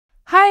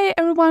Hi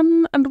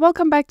everyone, and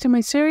welcome back to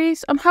my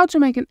series on how to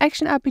make an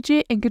action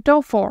RPG in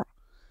Godot 4.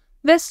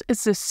 This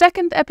is the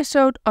second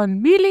episode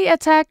on melee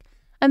attack,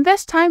 and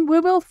this time we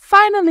will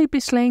finally be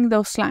slaying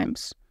those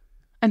slimes.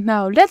 And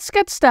now let's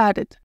get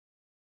started.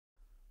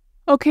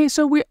 Okay,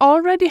 so we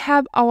already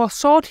have our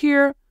sword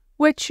here,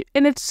 which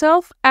in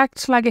itself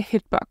acts like a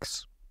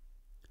hitbox.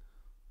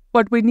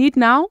 What we need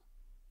now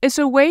is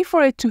a way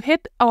for it to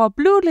hit our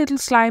blue little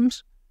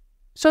slimes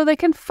so they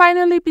can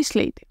finally be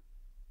slayed.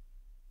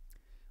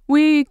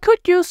 We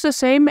could use the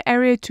same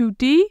area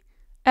 2D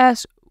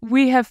as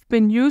we have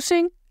been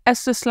using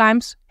as the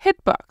slime's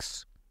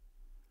hitbox.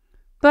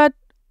 But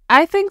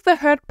I think the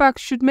hitbox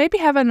should maybe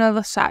have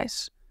another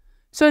size,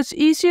 so it's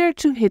easier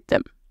to hit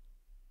them.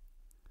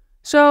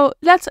 So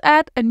let's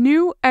add a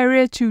new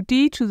area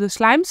 2D to the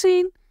slime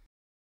scene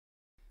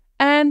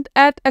and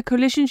add a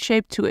collision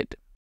shape to it.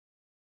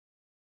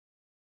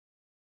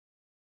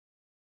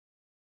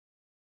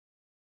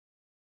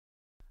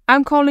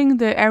 I'm calling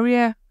the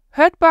area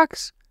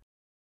hitbox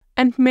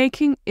and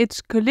making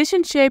its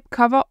collision shape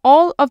cover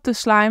all of the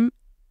slime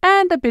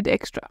and a bit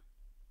extra.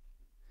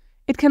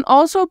 It can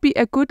also be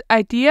a good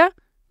idea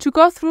to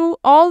go through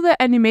all the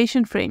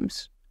animation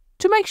frames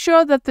to make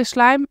sure that the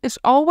slime is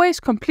always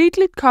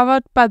completely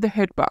covered by the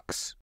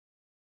hitbox.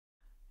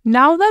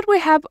 Now that we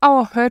have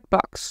our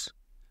hitbox,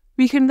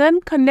 we can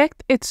then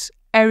connect its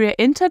area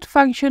entered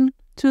function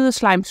to the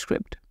slime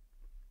script.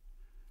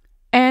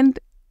 And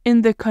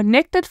in the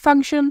connected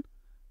function,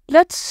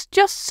 let's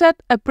just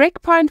set a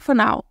breakpoint for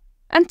now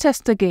and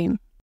test the game.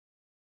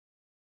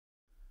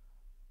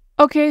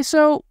 Okay,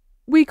 so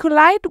we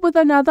collide with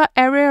another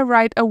area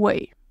right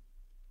away.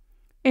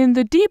 In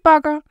the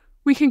debugger,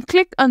 we can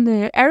click on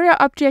the area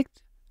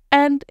object,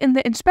 and in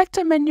the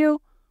inspector menu,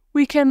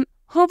 we can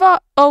hover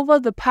over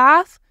the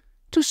path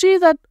to see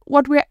that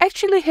what we're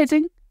actually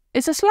hitting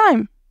is a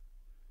slime.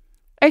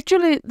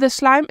 Actually, the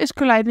slime is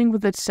colliding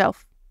with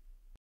itself.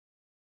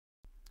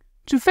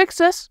 To fix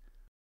this,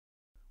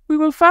 we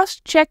will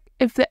first check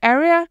if the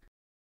area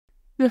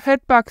the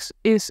hitbox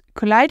is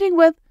colliding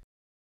with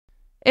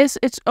is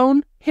its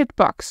own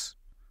hitbox,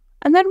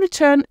 and then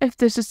return if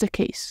this is the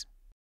case.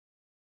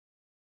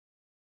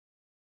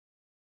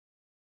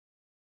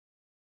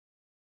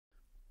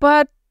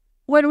 But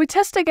when we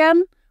test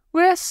again,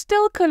 we're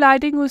still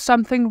colliding with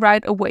something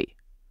right away.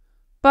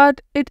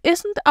 But it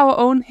isn't our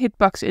own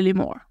hitbox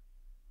anymore.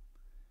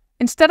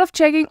 Instead of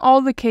checking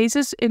all the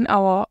cases in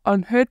our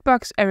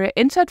onHitbox area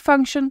entered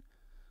function,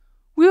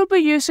 we'll be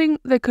using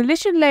the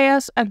collision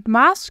layers and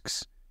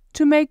masks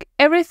to make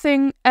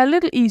everything a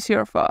little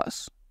easier for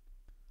us.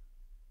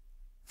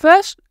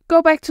 First,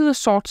 go back to the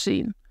sword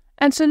scene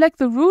and select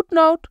the root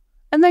node,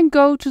 and then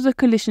go to the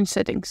collision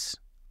settings.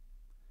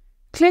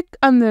 Click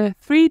on the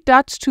 3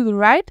 dots to the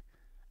right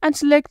and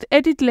select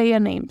Edit Layer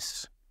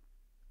Names.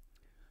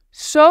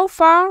 So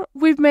far,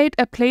 we've made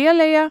a player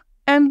layer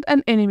and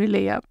an enemy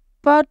layer,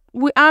 but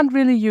we aren't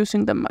really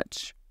using them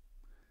much.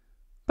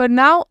 But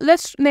now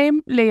let's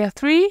name layer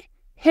 3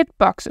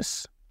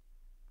 Hitboxes.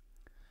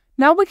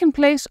 Now we can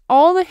place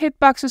all the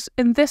hitboxes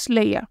in this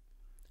layer,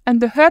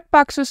 and the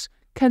hitboxes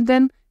can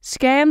then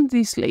scan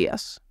these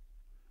layers.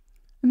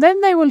 And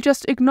then they will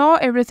just ignore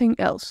everything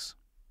else.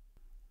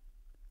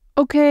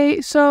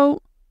 Okay,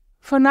 so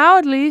for now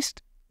at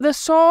least, the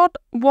sword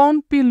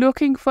won't be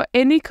looking for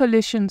any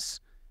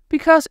collisions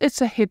because it's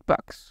a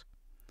hitbox.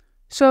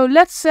 So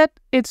let's set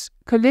its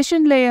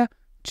collision layer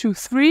to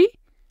 3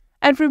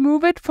 and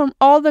remove it from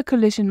all the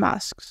collision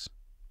masks.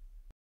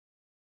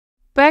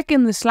 Back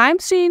in the slime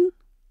scene,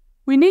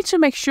 we need to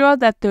make sure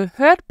that the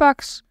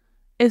hitbox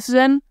is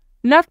then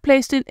not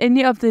placed in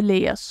any of the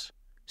layers.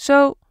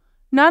 So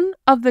none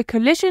of the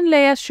collision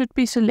layers should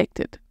be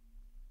selected.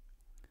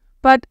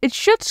 But it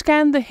should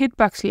scan the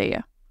hitbox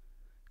layer.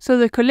 So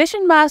the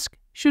collision mask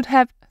should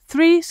have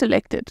 3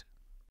 selected.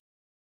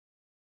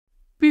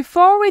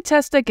 Before we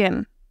test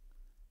again,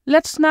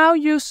 let's now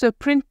use the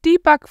print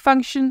debug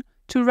function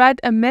to write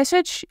a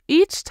message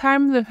each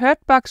time the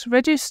hitbox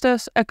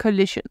registers a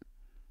collision.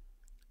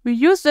 We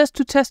use this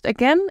to test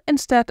again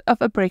instead of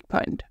a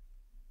breakpoint.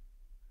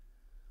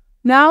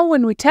 Now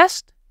when we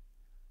test,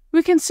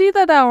 we can see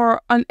that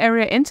our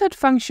onAreaEntered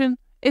function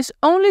is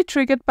only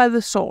triggered by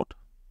the sword.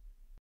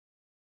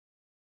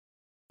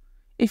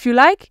 If you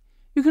like,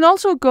 you can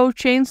also go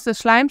change the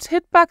slime's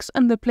hitbox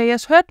and the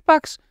player's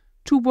hitbox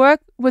to work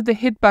with the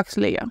hitbox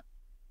layer.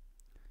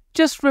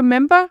 Just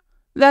remember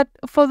that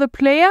for the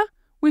player,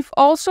 we've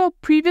also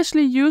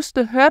previously used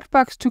the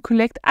hitbox to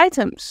collect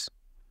items.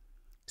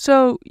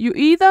 So you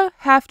either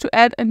have to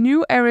add a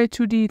new area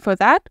 2D for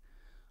that,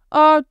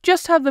 or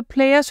just have the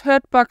player's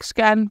hitbox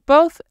scan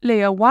both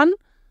layer 1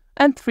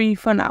 and 3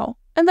 for now,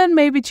 and then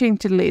maybe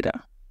change it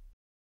later.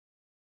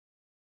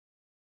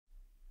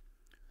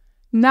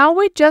 Now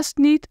we just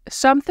need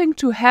something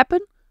to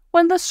happen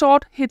when the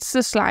sword hits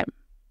the slime.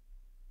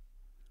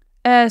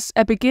 As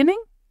a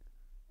beginning,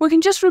 we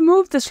can just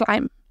remove the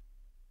slime.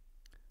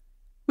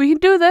 We can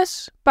do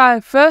this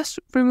by first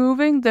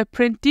removing the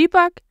print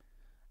debug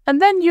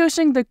and then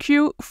using the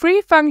queue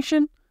free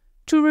function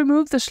to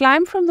remove the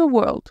slime from the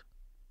world.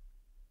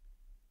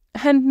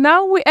 And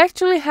now we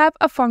actually have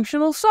a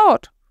functional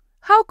sword.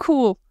 How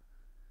cool!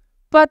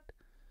 But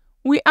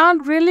we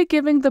aren't really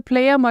giving the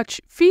player much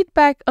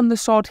feedback on the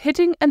sword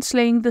hitting and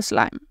slaying the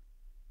slime.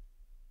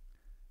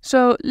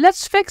 So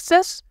let's fix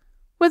this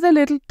with a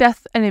little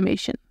death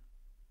animation.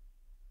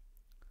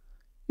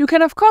 You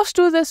can of course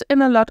do this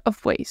in a lot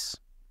of ways.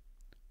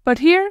 But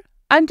here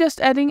I'm just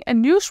adding a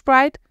new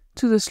sprite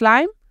to the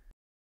slime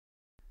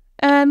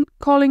and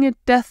calling it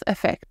death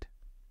effect.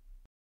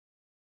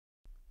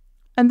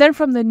 And then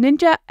from the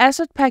Ninja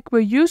asset pack we're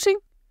using,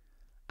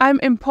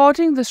 I'm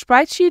importing the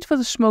sprite sheet for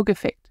the smoke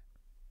effect.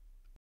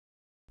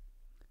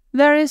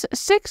 There is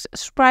 6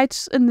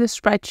 sprites in this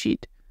sprite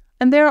sheet,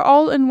 and they are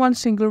all in one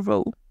single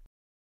row.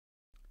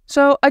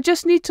 So I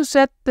just need to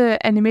set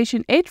the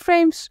animation 8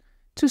 frames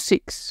to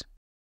 6.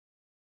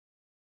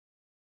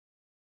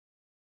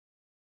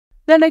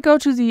 Then I go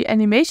to the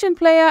animation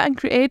player and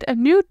create a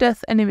new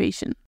death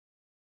animation.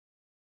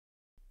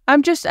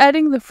 I'm just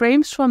adding the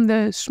frames from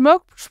the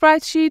smoke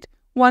sprite sheet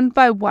one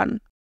by one.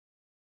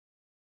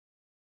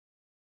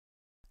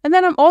 And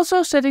then I'm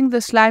also setting the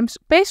slime's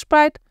base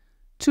sprite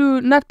to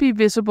not be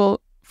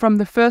visible from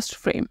the first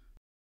frame.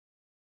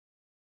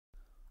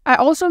 I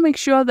also make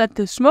sure that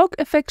the smoke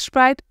effect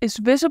sprite is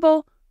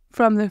visible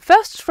from the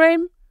first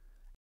frame.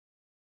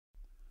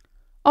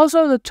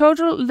 Also, the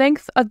total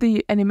length of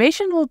the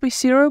animation will be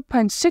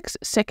 0.6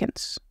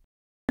 seconds.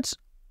 It's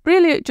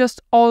really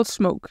just all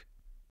smoke.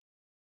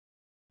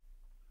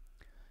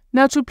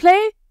 Now to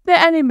play the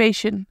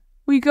animation,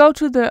 we go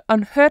to the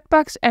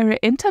onHitbox area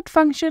entered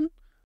function,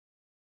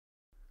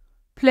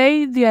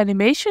 play the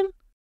animation,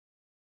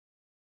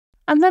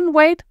 and then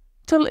wait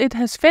till it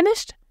has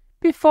finished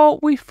before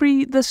we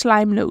free the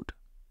slime node.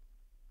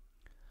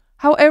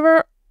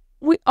 However,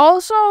 we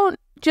also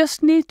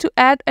just need to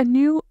add a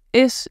new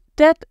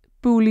isDead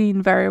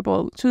boolean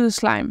variable to the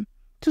slime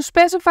to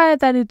specify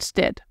that it's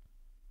dead.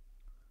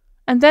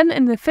 And then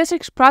in the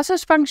physics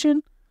process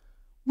function,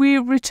 we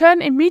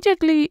return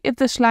immediately if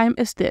the slime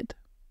is dead.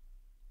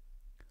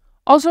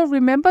 Also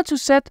remember to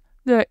set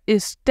the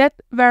isDead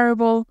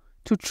variable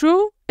to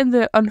true in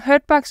the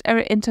onHitbox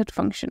area entered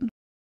function.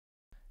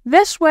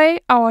 This way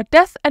our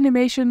death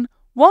animation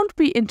won't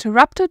be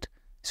interrupted,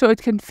 so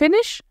it can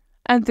finish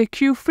and the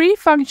queue_free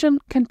function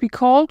can be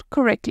called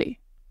correctly.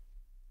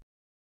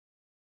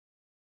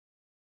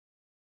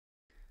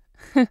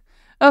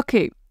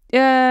 Okay,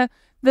 the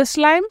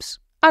slimes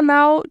are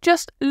now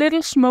just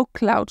little smoke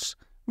clouds,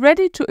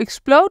 ready to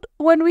explode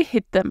when we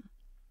hit them.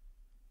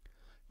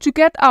 To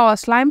get our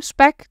slimes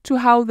back to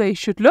how they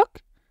should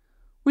look,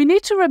 we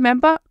need to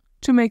remember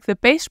to make the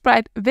base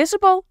sprite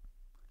visible,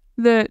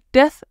 the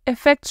death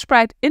effect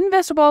sprite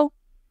invisible,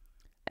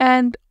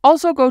 and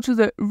also go to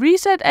the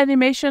reset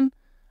animation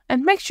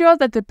and make sure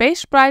that the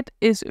base sprite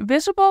is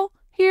visible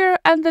here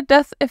and the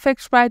death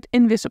effect sprite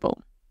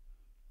invisible.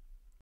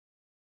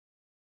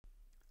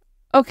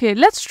 Okay,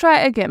 let's try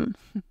again.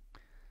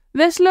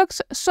 This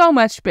looks so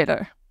much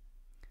better.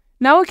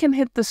 Now we can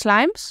hit the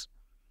slimes,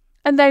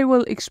 and they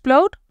will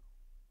explode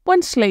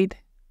when slayed.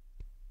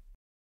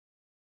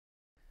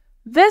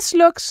 This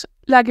looks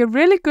like a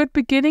really good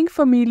beginning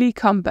for melee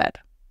combat.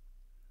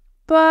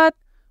 But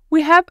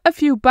we have a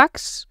few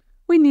bugs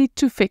we need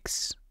to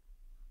fix.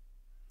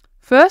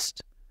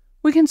 First,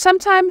 we can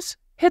sometimes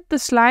hit the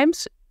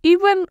slimes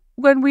even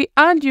when we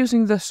aren't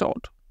using the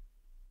sword.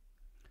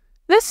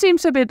 This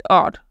seems a bit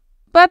odd,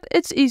 but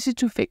it's easy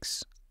to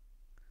fix.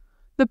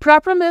 The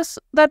problem is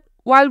that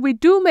while we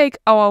do make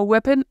our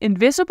weapon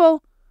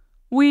invisible,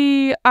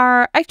 we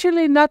are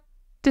actually not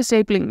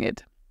disabling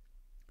it.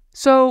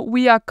 So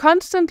we are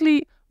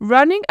constantly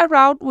running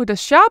around with a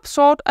sharp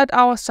sword at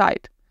our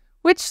side,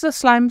 which the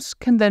slimes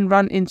can then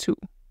run into.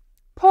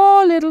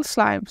 Poor little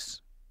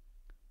slimes.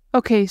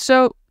 Okay,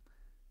 so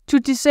to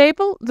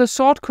disable the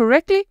sword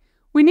correctly,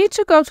 we need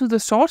to go to the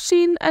sword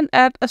scene and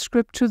add a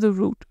script to the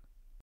root.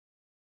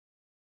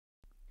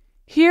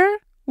 Here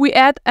we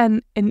add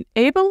an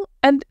enable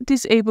and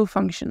disable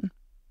function.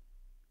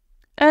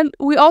 And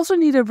we also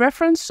need a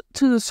reference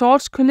to the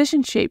sword's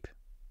collision shape.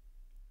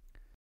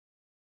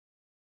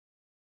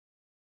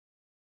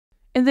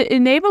 In the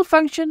enable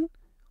function,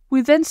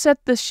 we then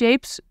set the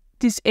shape's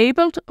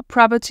disabled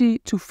property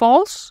to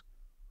false,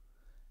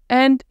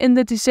 and in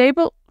the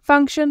disable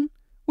function,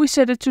 we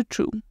set it to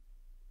true.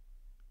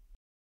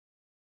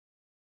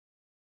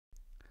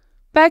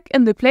 Back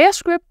in the player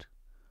script,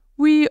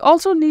 we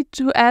also need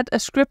to add a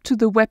script to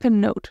the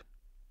weapon node.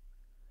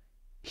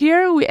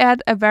 Here we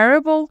add a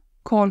variable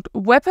called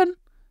weapon,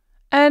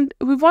 and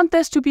we want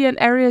this to be an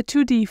area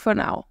 2D for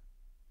now.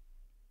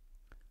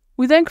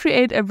 We then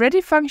create a ready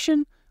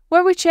function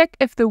where we check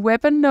if the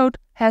weapon node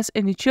has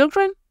any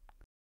children,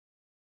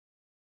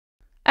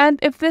 and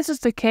if this is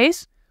the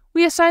case,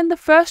 we assign the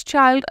first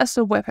child as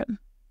the weapon.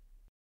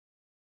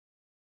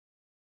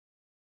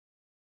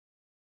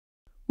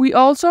 We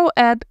also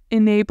add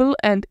enable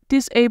and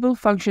disable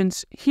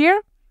functions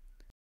here,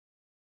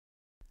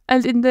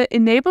 and in the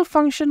enable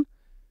function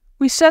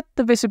we set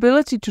the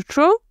visibility to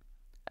true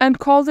and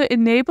call the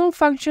enable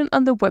function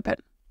on the weapon.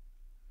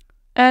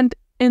 And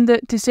in the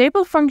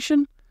disable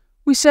function,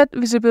 we set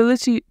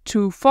visibility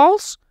to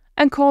false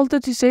and call the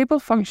disable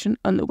function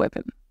on the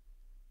weapon.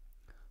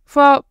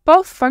 For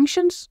both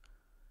functions,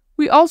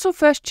 we also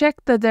first check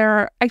that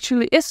there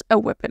actually is a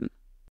weapon.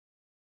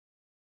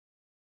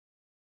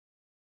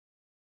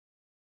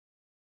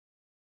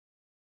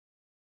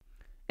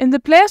 In the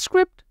player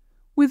script,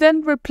 we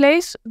then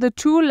replace the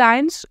 2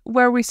 lines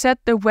where we set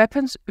the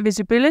weapon's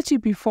visibility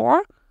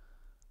before,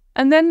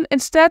 and then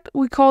instead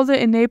we call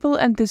the enable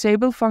and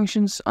disable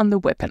functions on the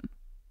weapon.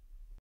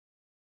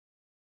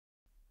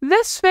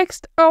 This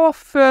fixed our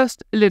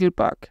first little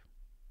bug.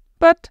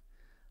 But,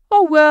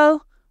 oh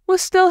well, we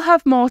still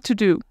have more to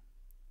do.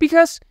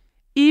 Because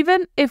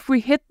even if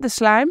we hit the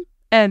slime,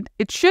 and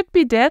it should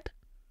be dead,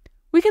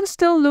 we can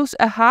still lose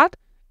a heart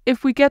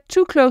if we get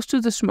too close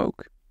to the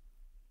smoke.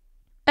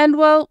 And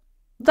well,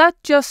 that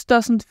just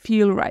doesn't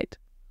feel right.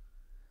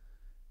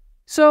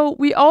 So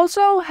we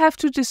also have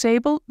to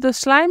disable the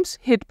slime's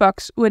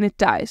hitbox when it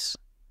dies.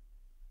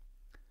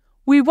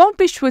 We won't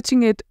be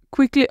switching it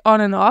quickly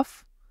on and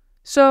off,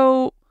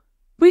 so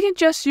we can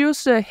just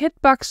use the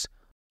hitbox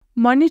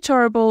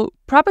monitorable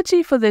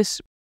property for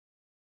this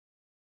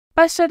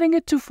by setting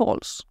it to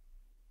false.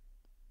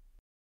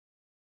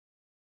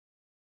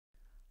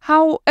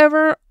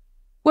 However,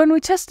 when we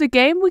test the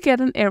game, we get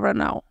an error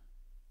now.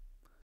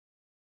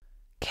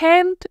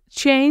 Can't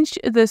change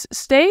this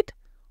state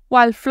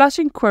while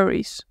flushing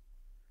queries.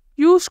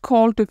 Use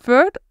call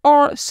deferred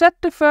or set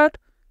deferred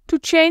to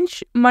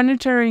change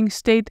monitoring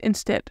state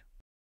instead.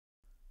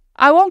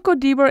 I won't go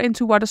deeper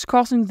into what is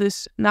causing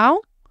this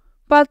now,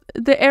 but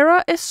the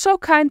error is so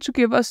kind to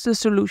give us the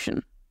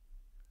solution.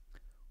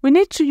 We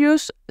need to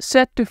use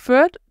set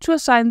deferred to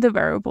assign the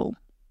variable.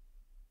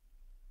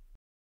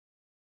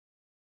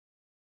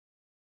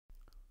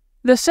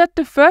 The set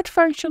deferred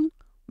function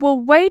will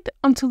wait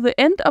until the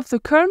end of the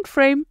current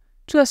frame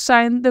to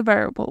assign the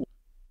variable.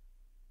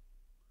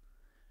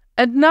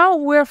 And now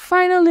we're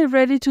finally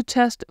ready to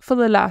test for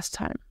the last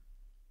time.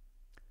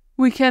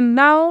 We can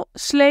now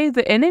slay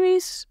the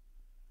enemies.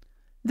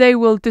 They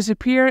will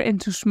disappear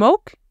into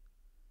smoke.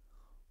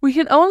 We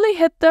can only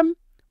hit them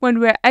when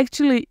we're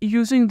actually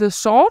using the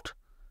sword,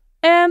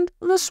 and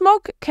the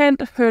smoke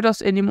can't hurt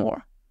us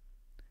anymore.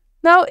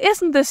 Now,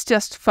 isn't this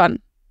just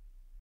fun?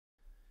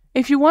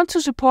 If you want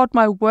to support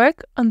my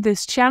work on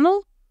this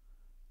channel,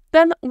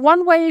 then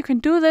one way you can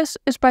do this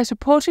is by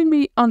supporting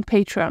me on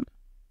Patreon.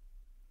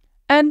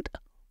 And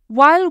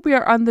while we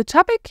are on the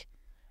topic,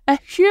 a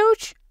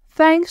huge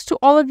thanks to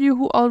all of you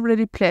who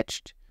already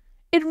pledged.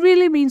 It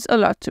really means a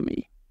lot to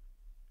me.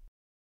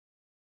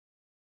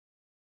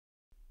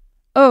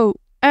 Oh,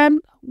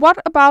 and what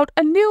about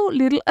a new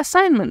little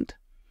assignment?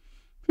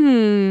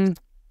 Can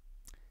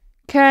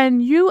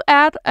you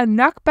add a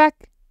knockback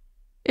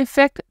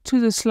effect to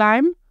the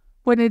slime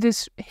when it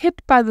is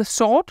hit by the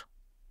sword?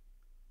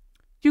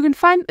 You can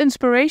find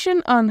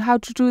inspiration on how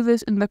to do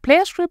this in the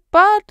player script,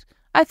 but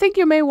I think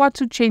you may want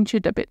to change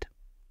it a bit.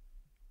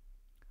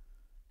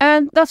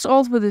 And that's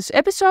all for this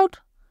episode.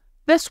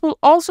 This will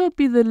also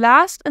be the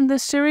last in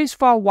this series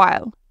for a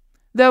while.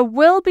 There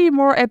will be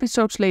more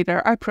episodes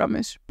later, I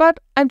promise, but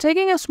I'm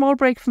taking a small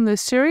break from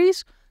this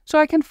series so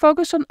I can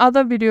focus on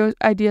other video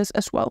ideas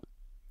as well.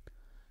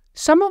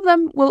 Some of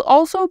them will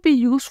also be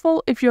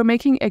useful if you're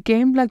making a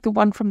game like the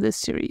one from this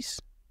series.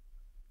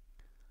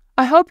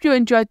 I hope you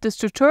enjoyed this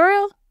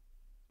tutorial.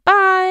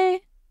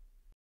 Bye!